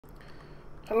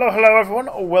Hello, hello everyone,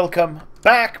 welcome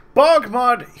back.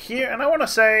 BogMod here, and I want to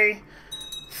say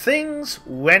things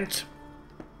went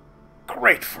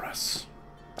great for us.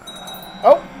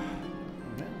 Oh,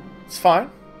 it's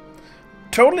fine.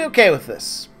 Totally okay with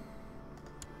this.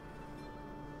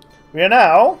 We are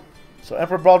now, so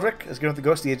Emperor Baldric is given the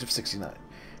ghost at the age of 69.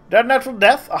 Died a natural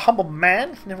death, a humble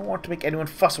man, he never wanted to make anyone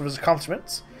fuss over his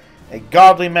accomplishments. A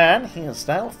godly man, he is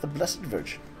now with the Blessed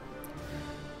Virgin.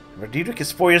 Emperor Diedrich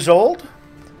is 4 years old,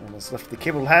 and was left in the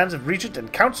capable hands of Regent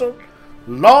and Council.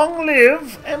 Long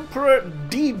live Emperor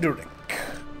Diedrich.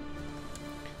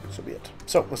 So be it.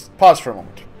 So, let's pause for a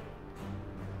moment.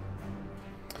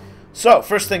 So,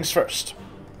 first things first.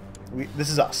 This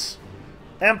is us.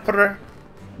 Emperor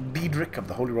Diedrich of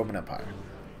the Holy Roman Empire.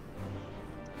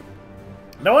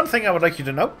 Now, one thing I would like you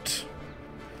to note,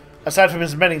 aside from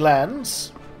his many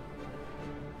lands,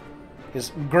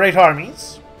 his great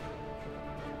armies,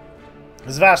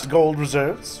 his vast gold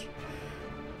reserves,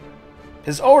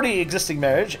 his already existing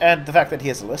marriage, and the fact that he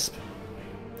has a lisp,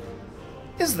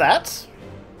 is that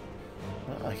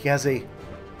he has a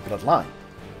bloodline.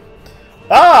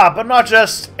 Ah, but not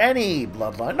just any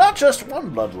bloodline, not just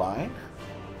one bloodline,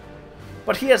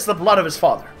 but he has the blood of his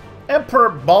father,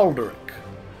 Emperor Baldric,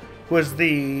 who is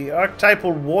the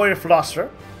archetypal warrior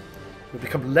philosopher, who would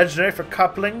become legendary for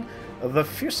coupling the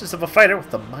fierceness of a fighter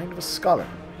with the mind of a scholar.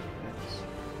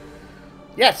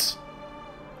 Yes.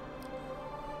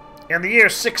 In the year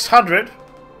 600,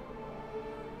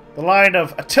 the line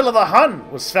of Attila the Hun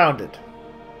was founded.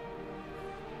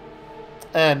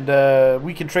 And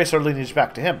we can trace our lineage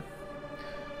back to him.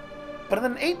 But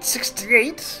in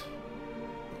 868,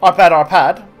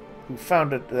 Arpad, who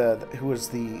founded, who was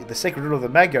the sacred ruler of the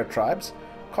Magyar tribes,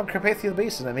 conquered Carpathian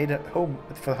Basin and made it home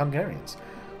for the Hungarians.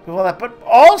 With all that, but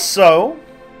also,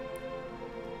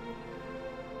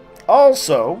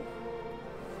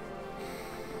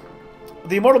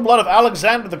 the immortal blood of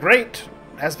Alexander the Great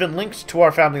has been linked to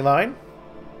our family line.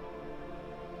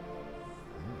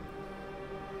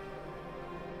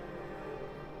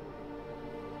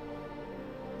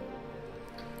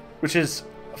 Which is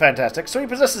fantastic. So he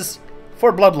possesses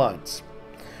 4 bloodlines.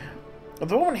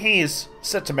 The woman he is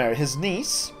set to marry, his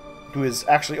niece, who is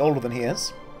actually older than he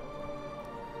is,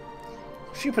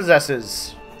 she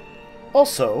possesses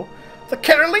also the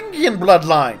Carolingian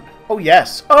bloodline. Oh,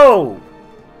 yes. Oh!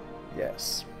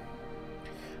 Yes.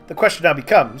 The question now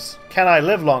becomes, can I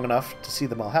live long enough to see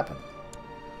them all happen?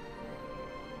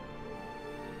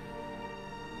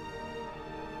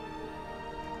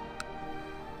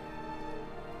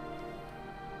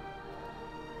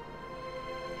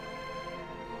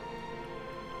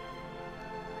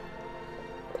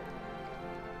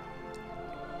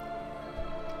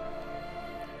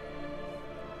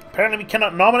 Apparently we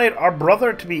cannot nominate our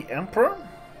brother to be emperor.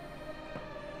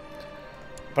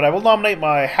 But I will nominate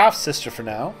my half-sister for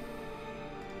now.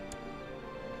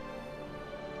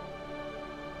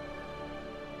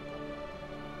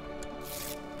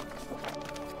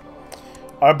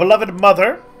 Our beloved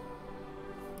mother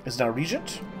is now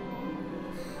regent.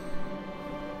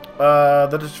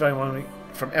 That is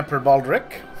from Emperor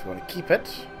Baldric, if you want to keep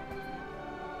it.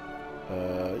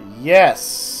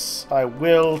 Yes, I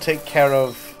will take care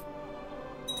of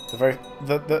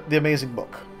the amazing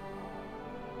book.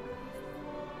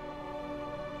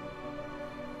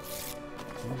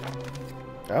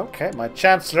 Okay, my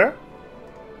Chancellor,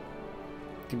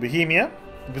 in Bohemia,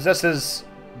 who possesses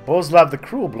Boleslav the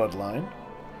Cruel bloodline.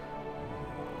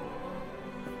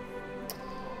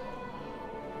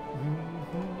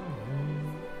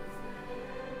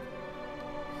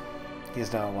 He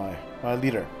is now my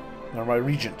leader, or my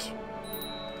regent.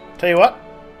 Tell you what,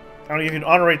 I'm going to give you an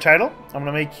honorary title. I'm going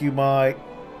to make you my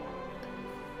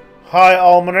High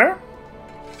Almoner.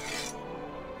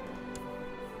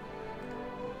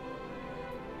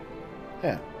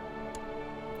 Yeah.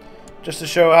 Just to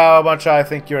show how much I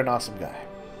think you're an awesome guy.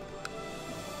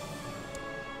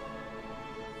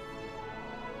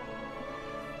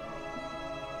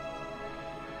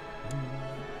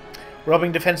 We're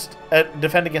hoping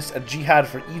defend against a jihad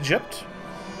for Egypt.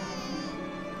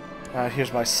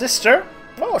 Here's my sister.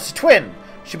 Oh, it's a twin.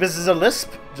 She possesses a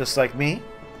lisp, just like me.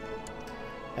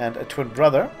 And a twin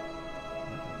brother.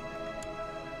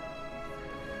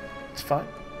 It's fine.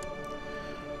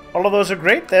 All of those are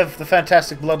great. They have the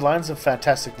fantastic bloodlines of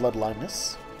fantastic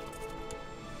bloodlineness.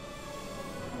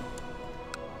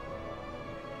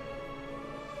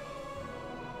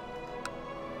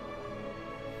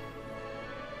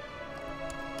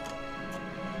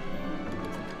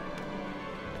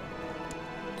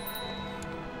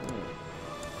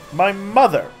 My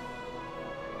mother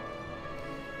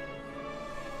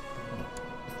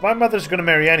if my mother's going to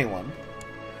marry anyone,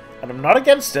 and I'm not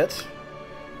against it,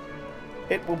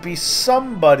 it will be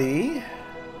somebody...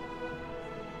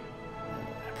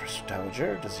 Empress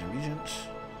Dowager, Dizzy Regent...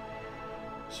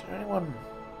 Is there anyone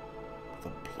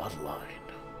with a bloodline?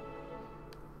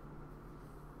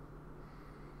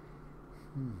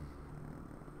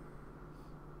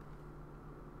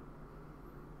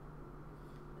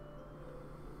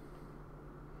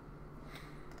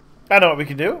 I know what we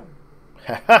can do.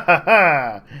 Ha ha ha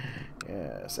ha!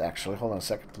 Yes, actually, hold on a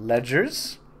second.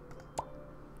 Ledgers.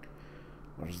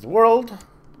 What is the world?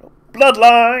 No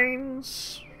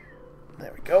bloodlines!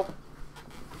 There we go.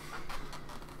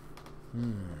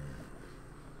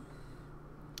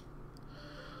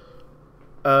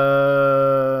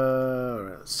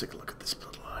 Let's take a look at this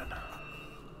bloodline.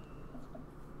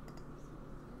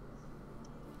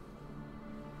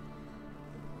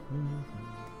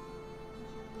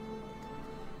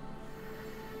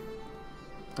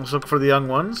 Let's look for the young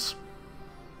ones.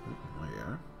 Oh,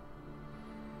 yeah.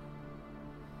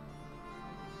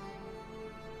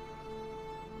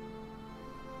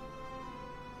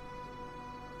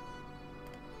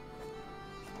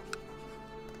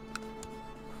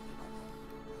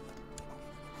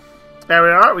 There we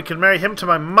are. We can marry him to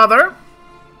my mother.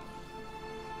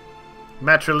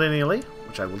 Matrilineally,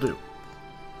 which I will do.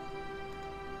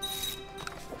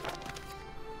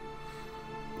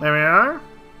 There we are.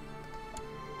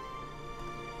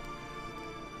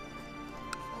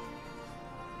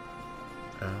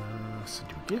 Send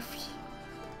you a gift.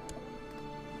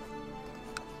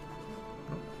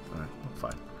 Oh, alright,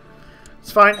 fine.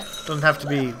 It's fine. Doesn't have to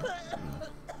be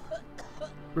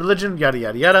religion, yada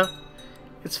yada yada.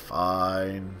 It's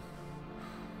fine.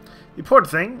 The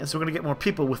important thing is we're going to get more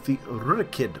people with the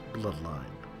Rurikid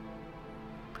bloodline,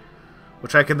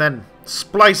 which I can then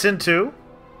splice into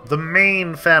the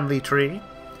main family tree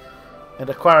and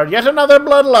acquire yet another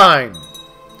bloodline.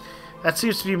 That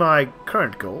seems to be my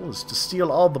current goal, is to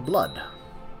steal all the blood.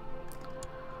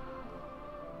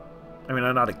 I mean,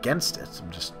 I'm not against it. I'm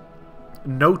just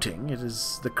noting it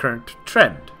is the current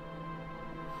trend.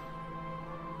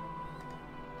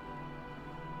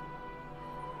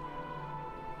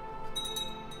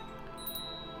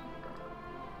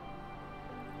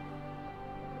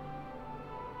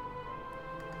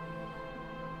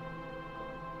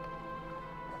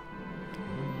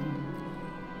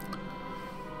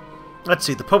 Let's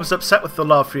see, the Pope is upset with the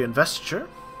law of free investiture.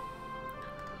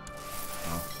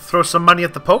 I'll throw some money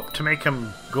at the Pope to make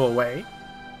him go away.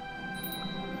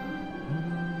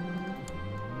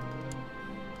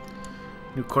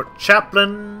 New court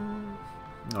chaplain.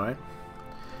 Alright.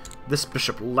 This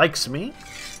bishop likes me.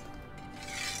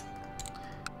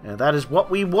 And that is what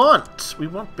we want. We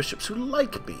want bishops who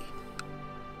like me.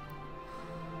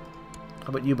 How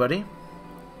about you, buddy?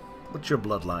 What's your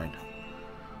bloodline?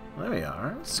 There we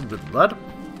are. Some good blood.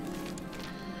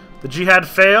 The jihad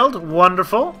failed.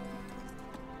 Wonderful.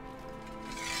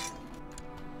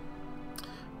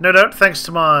 No doubt thanks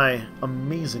to my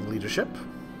amazing leadership.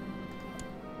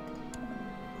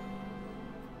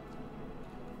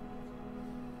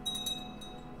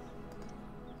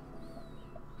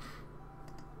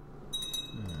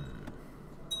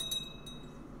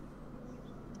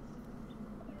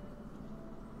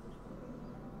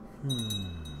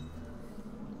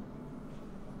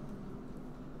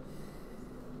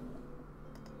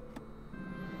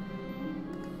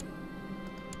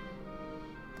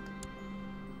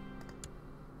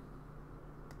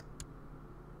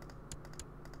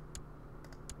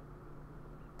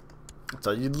 It's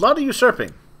a lot of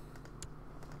usurping.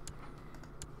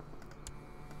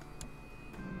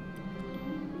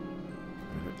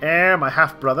 Heir, my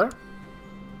half-brother.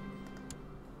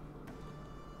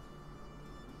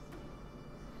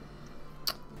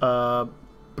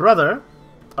 Brother,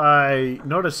 I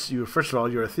notice you, first of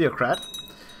all, you're a theocrat,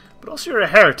 but also you're a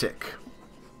heretic.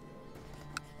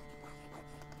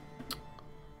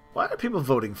 Why are people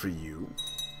voting for you?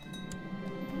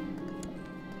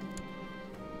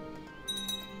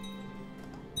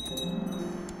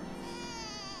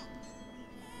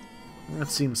 That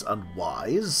seems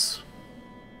unwise.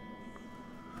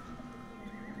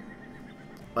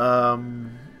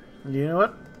 You know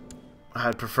what?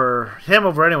 I'd prefer him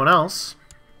over anyone else.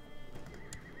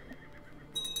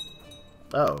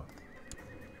 Oh.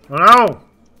 Oh no!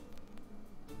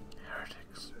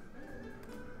 Heretics.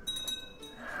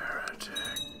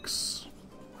 Heretics.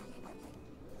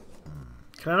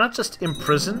 Can I not just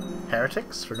imprison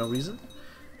heretics for no reason?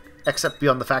 Except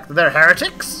beyond the fact that they're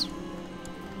heretics?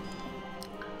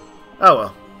 Oh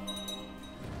well.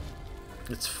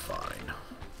 It's fine.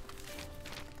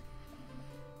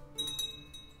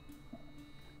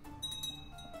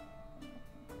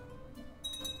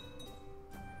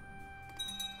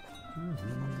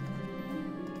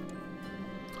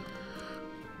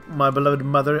 my beloved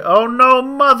mother. Oh no,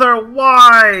 mother!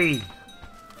 Why?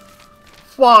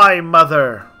 Why,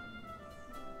 mother?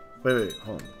 Wait,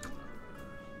 hold on.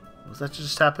 Was that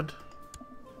just happened?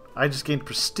 I just gained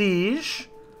prestige.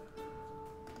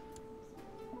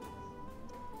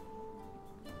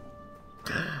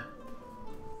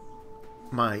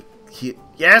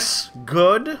 Yes,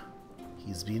 good.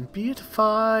 He's being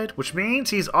beatified, which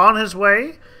means he's on his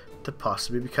way to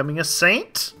possibly becoming a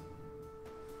saint.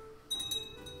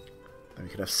 Then we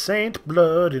could have saint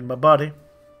blood in my body.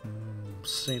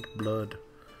 Saint blood.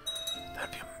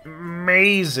 That'd be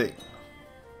amazing.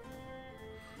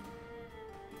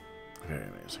 Very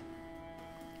amazing.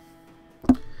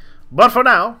 But for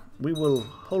now, we will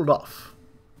hold off.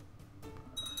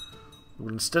 We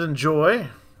will instead enjoy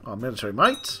our military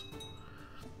might,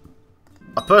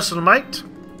 a personal might,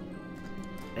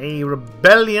 a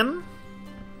rebellion,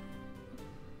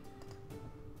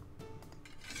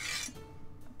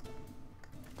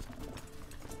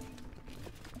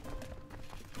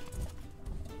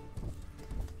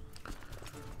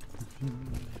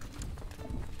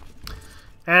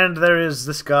 and there is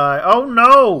this guy. Oh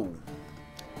no!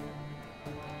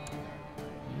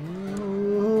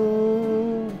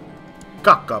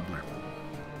 Cockgobbler.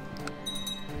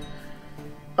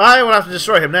 I will have to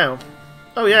destroy him now.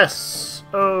 Oh yes.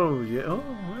 Oh yeah. Oh,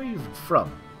 where are you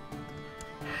from?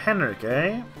 Henrik,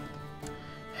 eh?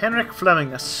 Henrik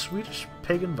Fleming, a Swedish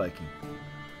pagan Viking.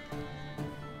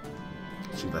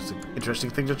 See, that's an interesting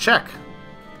thing to check.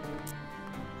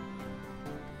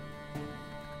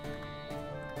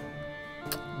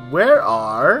 Where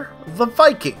are the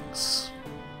Vikings?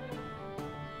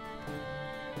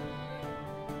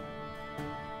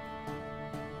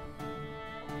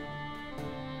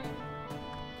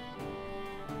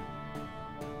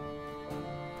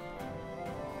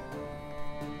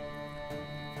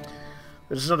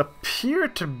 There does not appear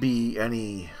to be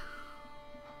any...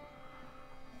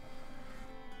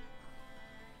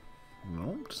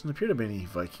 No, doesn't appear to be any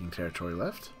Viking territory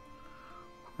left.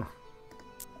 Huh.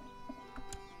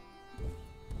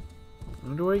 I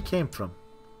wonder where he came from.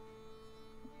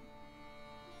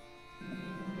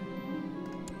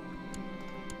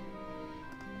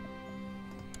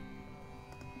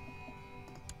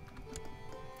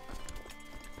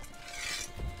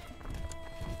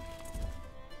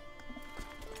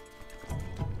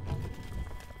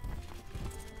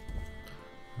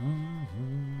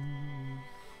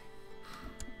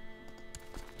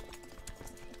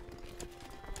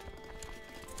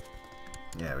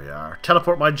 There we are.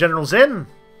 Teleport my generals in.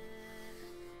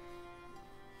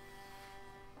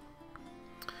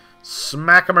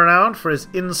 Smack him around for his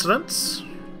insolence.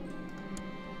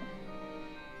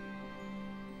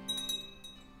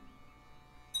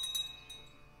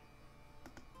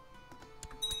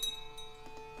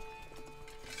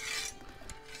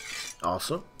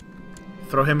 Also,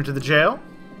 throw him into the jail.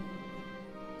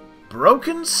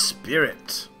 Broken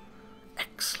spirit.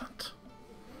 Excellent.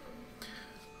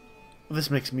 This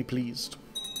makes me pleased.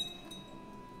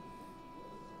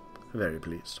 Very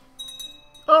pleased.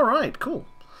 Alright, cool.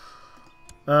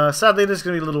 Sadly, this is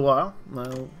going to be a little while.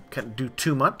 I can't do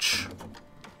too much.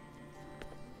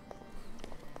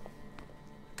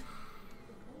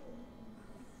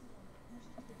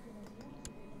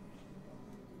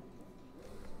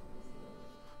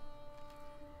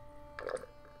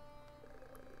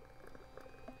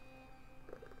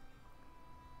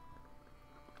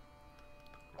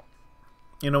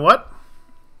 You know what?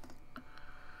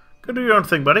 Go do your own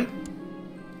thing, buddy.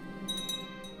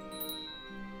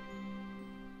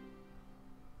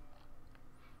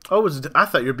 Oh, I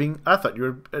thought you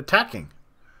were attacking.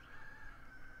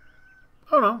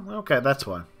 Oh no, okay, that's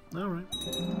why. Alright.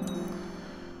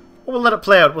 Well, we'll let it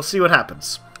play out. We'll see what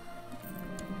happens.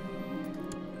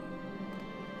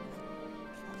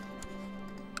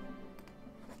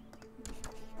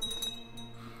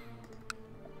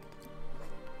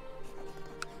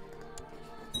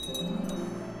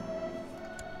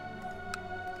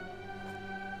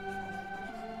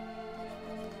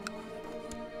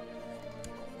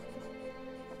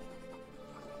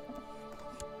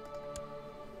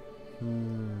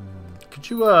 Could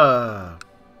you,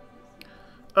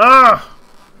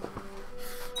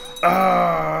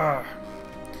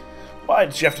 Why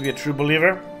did you have to be a true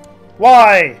believer?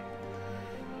 Why?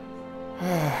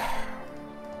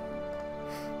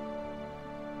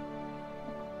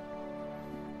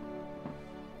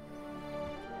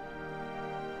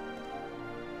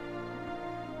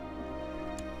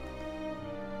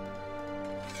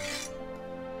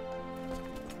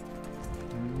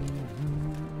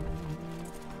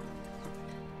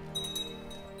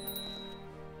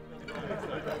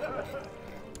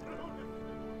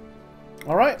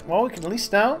 Alright, well, we can at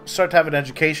least now start to have an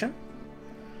education.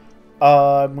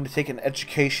 I'm going to take an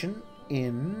education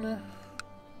in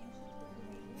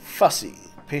fussy.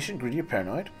 Patient, greedy, or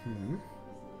paranoid.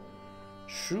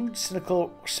 Shrewd,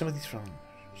 cynical, or sympathy from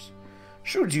others.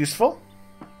 Shrewd's useful.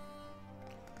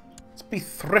 Let's be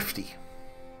thrifty.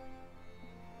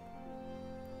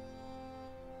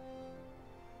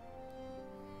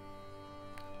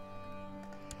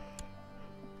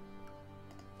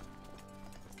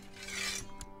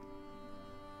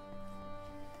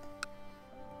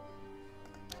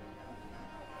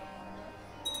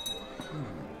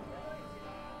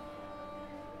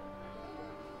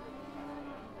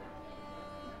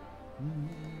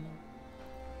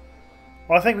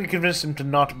 Well, I think we convinced him to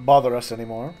not bother us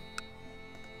anymore.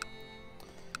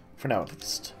 For now, at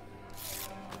least.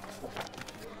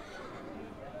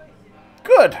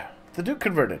 Good! The Duke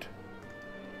converted.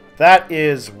 That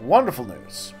is wonderful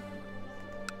news.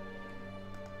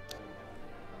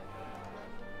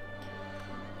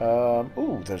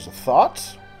 Ooh, there's a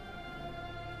thought.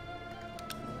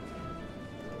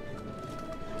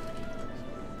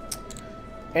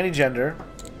 Any gender.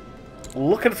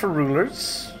 Looking for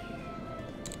rulers.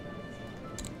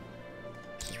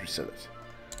 Let's just reset it.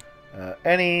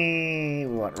 We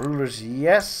want rulers,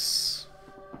 yes.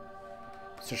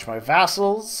 Search my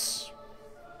vassals.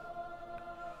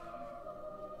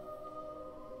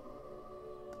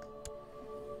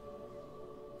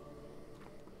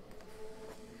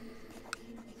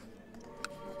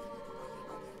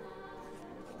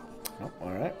 Nope,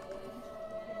 alright.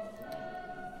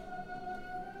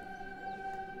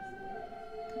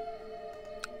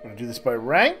 I'm going to do this by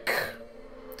rank.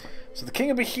 So the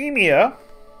King of Bohemia.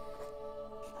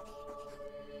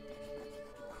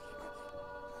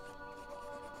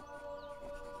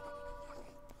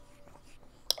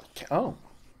 Oh.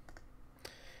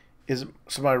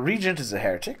 So my regent is a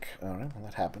heretic. Alright, well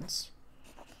that happens.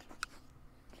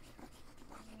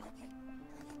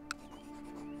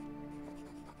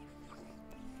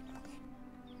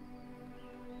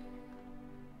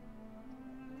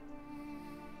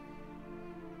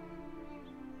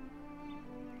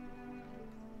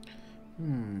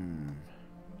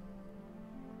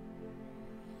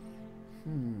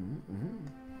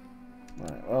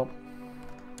 Alright, well.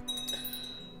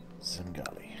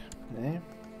 Zengali. Eh?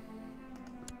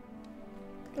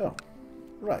 Oh.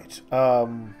 Right.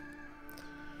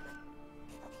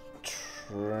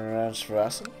 Transfer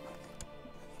acid?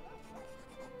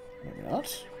 Maybe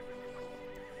not.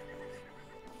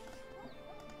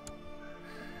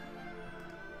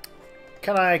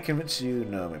 Can I convince you?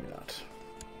 No, maybe not.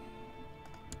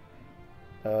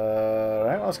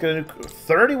 Alright, well, let's get a new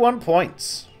 31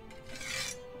 points.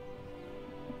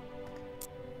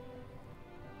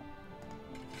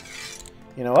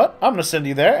 You know what? I'm going to send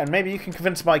you there, and maybe you can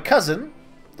convince my cousin,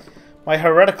 my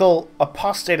heretical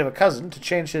apostate of a cousin, to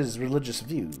change his religious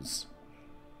views.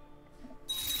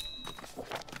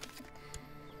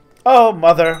 Oh,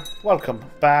 mother. Welcome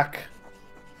back.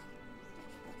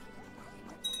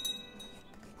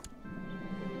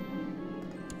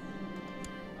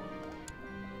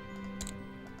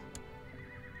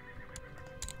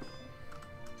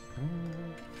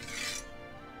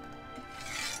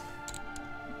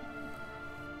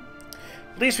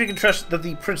 At least we can trust that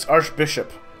the Prince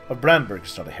Archbishop of Brandenburg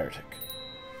is not a heretic.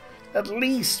 At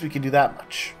least we can do that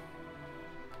much.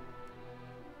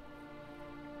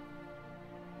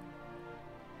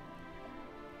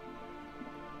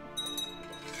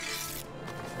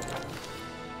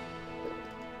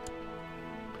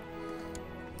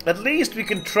 At least we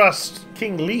can trust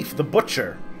King Leaf, the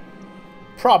Butcher.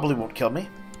 Probably won't kill me.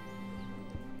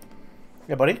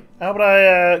 Yeah, buddy. How about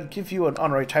I give you an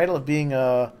honorary title of being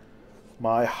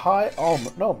my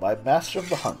my Master of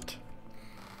the Hunt.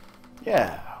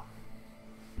 Yeah.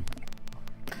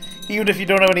 Even if you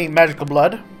don't have any magical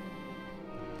blood. A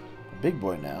big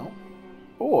boy now.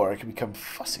 Or I can become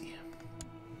fussy.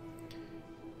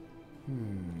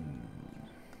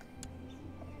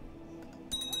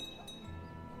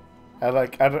 I'd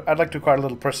like to acquire a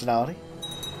little personality.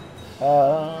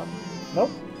 Nope.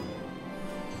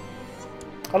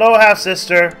 Hello,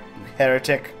 half-sister. You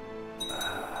heretic.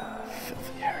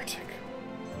 Filthy heretic.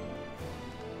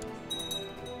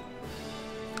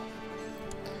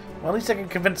 Well, at least I can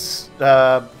convince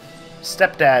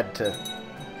stepdad to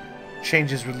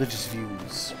change his religious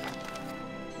views.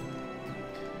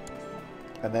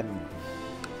 And then...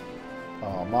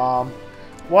 Oh, Mom.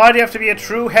 Why do you have to be a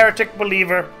true heretic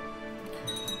believer?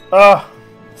 Ugh.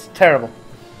 It's terrible.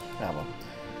 Ah, well.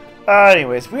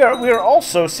 Anyways, we are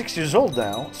also 6 years old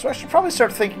now, so I should probably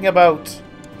start thinking about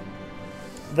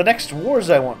the next wars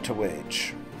I want to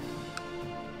wage.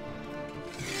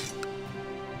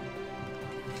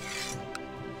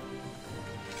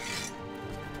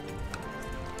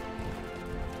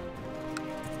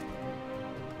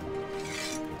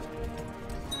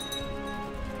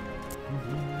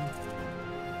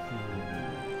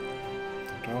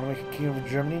 Do I want to make a king of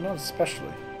Germany? Not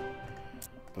especially.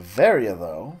 Bavaria,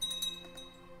 though.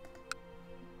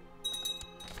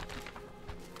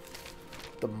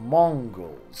 The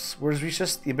Mongols. Whereas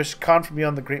Rishas, the ambitious Khan from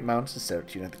beyond the Great Mountains, is there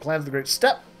to unite the clans of the Great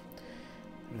Steppe.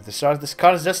 And at the start, this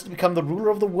Khan is destined to become the ruler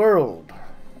of the world.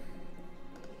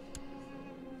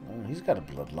 Oh, he's got a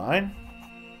bloodline.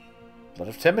 Blood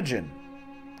of Temujin.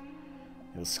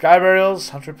 Sky Burials,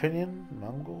 Hunter Opinion,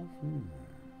 Mongol.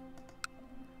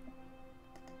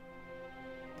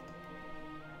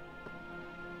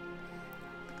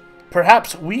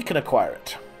 Perhaps we can acquire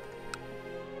it.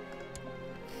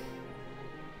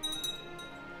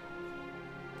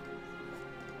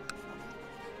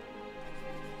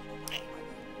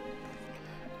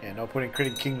 Yeah, no point in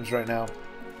creating kingdoms right now.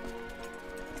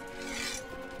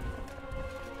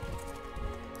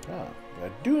 Ah, I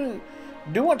do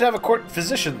want to have a court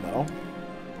physician, though.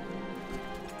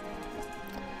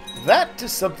 That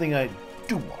is something I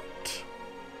do want.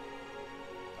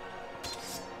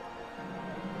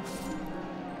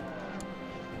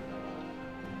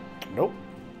 Nope.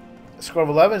 A score of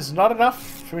 11 is not enough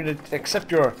for me to accept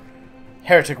your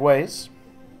heretic ways.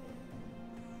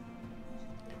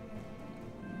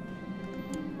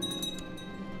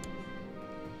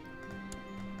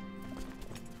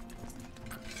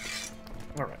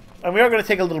 Alright. And we are going to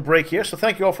take a little break here, so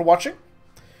thank you all for watching.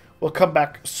 We'll come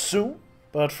back soon.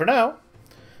 But for now,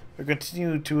 we're going to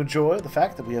continue to enjoy the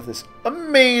fact that we have this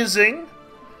amazing...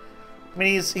 I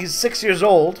mean, he's 6 years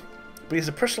old, but he has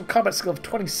a personal combat skill of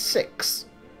 26.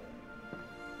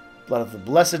 Blood of the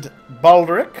Blessed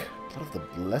Baldric. Blood of the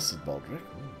Blessed Baldric.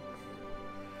 Ooh.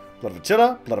 Blood of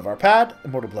Attila. Blood of Arpad.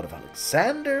 Immortal Blood of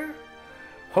Alexander.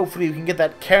 Hopefully we can get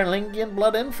that Carolingian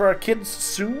blood in for our kids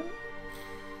soon.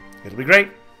 It'll be great.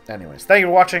 Anyways, thank you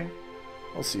for watching.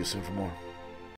 I'll see you soon for more.